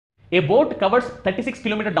A boat covers 36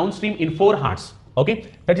 km downstream in 4 hours. Okay,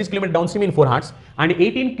 36 km downstream in 4 hours and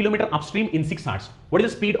 18 km upstream in 6 hours. What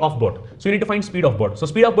is the speed of boat? So you need to find speed of boat. So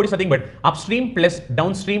speed of boat is nothing but upstream plus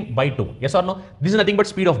downstream by 2. Yes or no? This is nothing but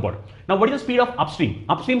speed of boat. Now what is the speed of upstream?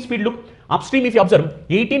 Upstream speed, look, upstream if you observe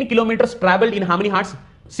 18 kilometers traveled in how many hours?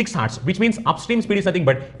 6 hours, which means upstream speed is nothing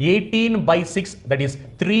but 18 by 6, that is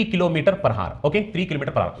 3 km per hour. Okay, 3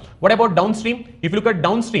 km per hour. What about downstream? If you look at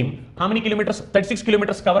downstream, how many kilometers? 36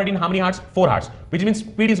 kilometers covered in how many hours? 4 hours, which means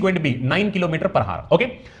speed is going to be 9 km per hour.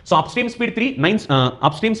 Okay, so upstream speed 3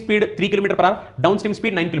 km per hour, downstream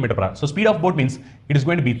speed 9 km per hour. So speed of boat means it is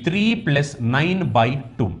going to be 3 plus 9 by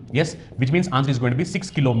 2. Yes, which means answer is going to be 6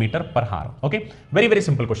 km per hour. Okay, very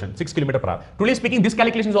simple question, 6 km per hour. Truly speaking, this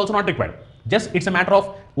calculation is also not required. Just it's a matter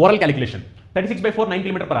of oral calculation. 36 by 4, 9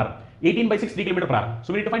 km per hour. 18 by 6, 3 km per hour.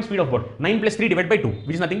 So we need to find speed of boat. 9 plus 3 divided by 2,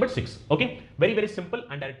 which is nothing but 6. Okay, very simple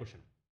and direct question.